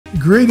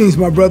Greetings,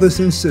 my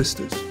brothers and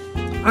sisters.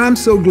 I'm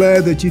so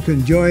glad that you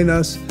can join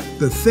us.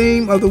 The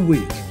theme of the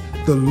week,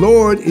 the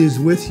Lord is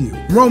with you.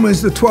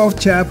 Romans, the 12th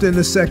chapter and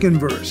the 2nd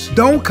verse.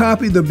 Don't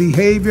copy the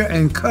behavior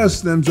and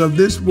customs of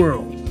this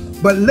world,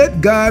 but let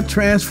God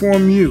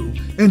transform you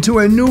into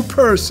a new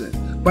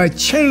person by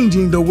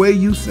changing the way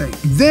you think.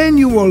 Then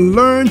you will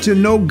learn to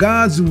know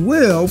God's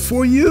will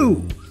for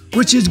you,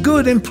 which is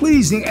good and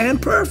pleasing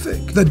and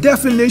perfect. The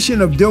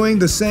definition of doing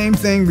the same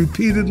thing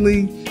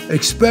repeatedly,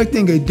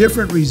 expecting a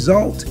different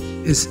result,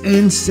 is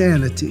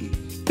insanity.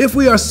 If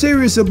we are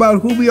serious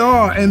about who we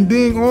are and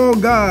being all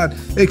God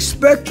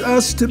expects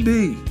us to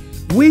be,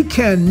 we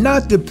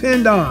cannot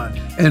depend on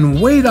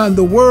and wait on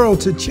the world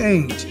to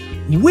change.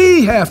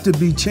 We have to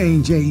be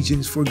change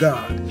agents for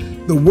God.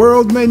 The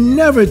world may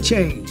never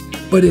change,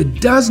 but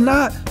it does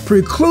not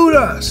preclude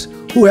us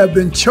who have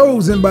been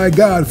chosen by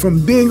God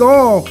from being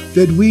all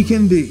that we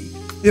can be.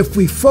 If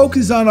we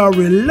focus on our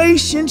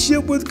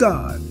relationship with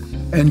God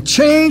and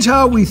change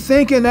how we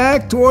think and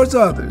act towards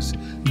others,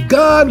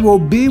 God will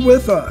be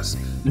with us.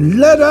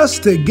 Let us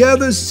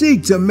together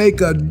seek to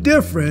make a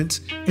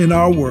difference in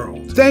our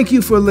world. Thank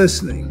you for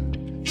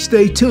listening.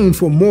 Stay tuned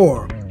for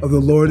more of The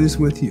Lord is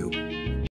with you.